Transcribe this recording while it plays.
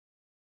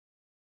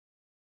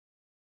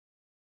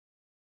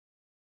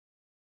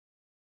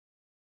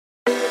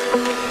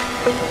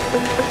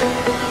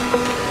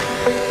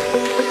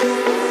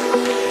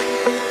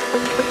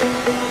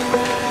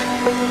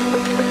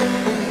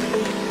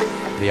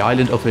The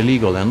island of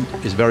Helgoland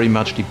is very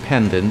much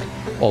dependent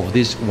of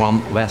this one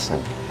vessel,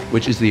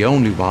 which is the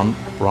only one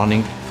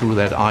running through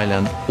that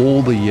island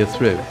all the year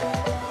through.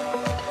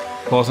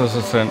 Because this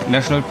is a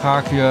national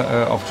park here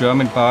of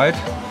German Bight,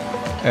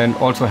 and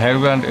also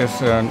Helgoland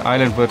is an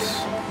island with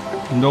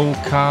no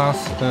cars,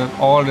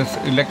 all is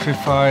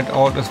electrified,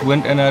 all is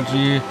wind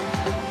energy,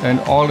 and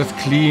all is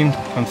clean,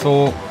 and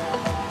so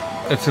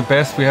it's the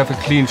best we have a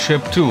clean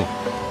ship too.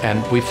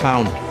 And we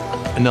found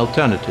an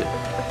alternative,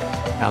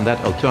 and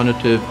that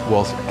alternative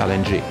was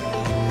LNG.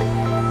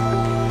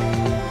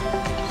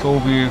 So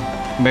we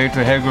made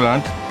the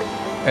Helgoland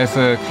as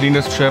the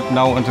cleanest ship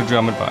now in the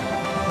German Bight.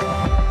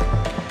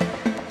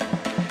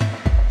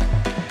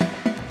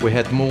 We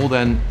had more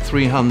than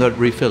 300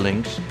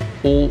 refillings,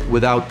 all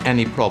without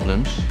any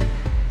problems,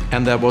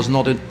 and there was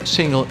not a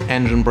single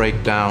engine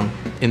breakdown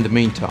in the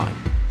meantime.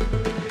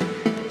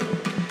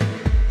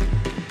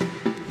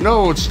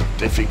 No, it's not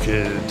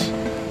difficult.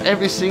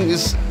 Everything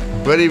is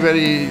very,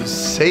 very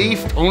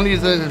safe. Only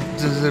the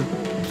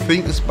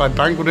thing is by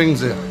bunkering,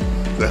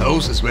 the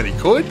hose is very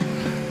cold.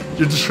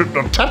 You should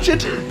not touch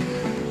it.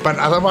 But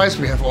otherwise,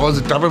 we have all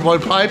the double wall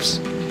pipes.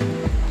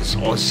 It's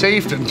all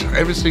safe and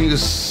everything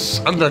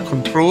is under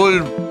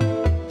control.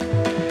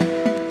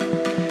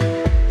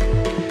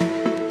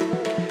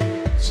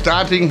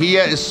 Starting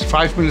here is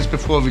 5 minutes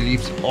before we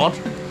leave the port.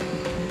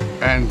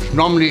 And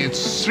normally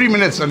it's 3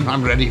 minutes and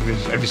I'm ready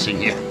with everything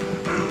here.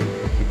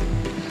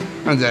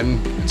 And then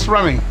it's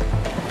running.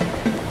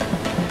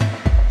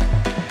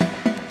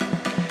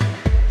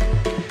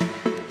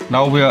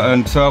 Now we are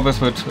in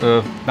service with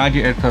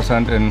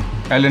 98% in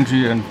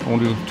LNG and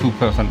only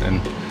 2%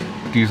 in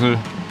diesel.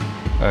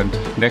 And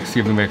next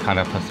year we make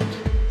 100%.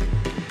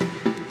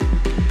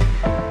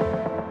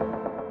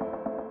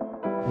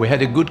 We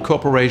had a good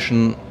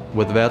cooperation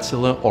with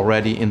Wärtsilä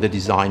already in the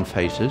design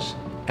phases,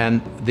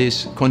 and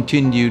this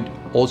continued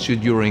also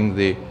during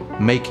the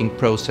making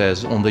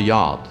process on the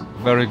yard.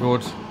 Very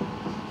good.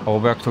 Our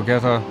work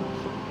together.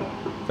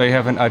 They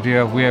have an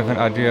idea, we have an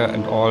idea,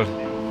 and all.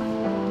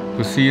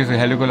 You see, the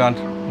Helgoland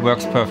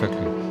works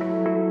perfectly.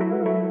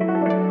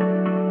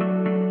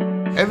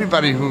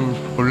 Everybody who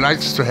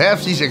likes to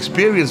have this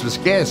experience with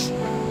gas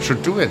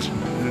should do it,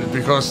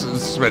 because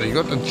it's very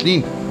good and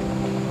clean.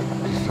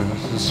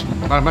 It's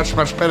much,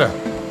 much better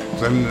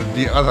than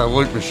the other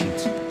old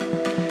machines.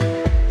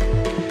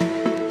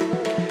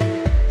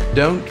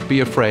 Don't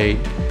be afraid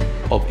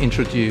of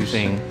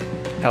introducing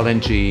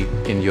LNG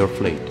in your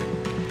fleet.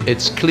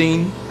 It's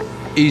clean,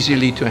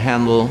 easily to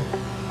handle,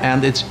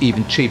 and it's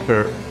even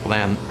cheaper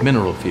than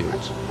mineral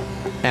fuels.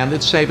 And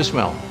it's safe as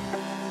well.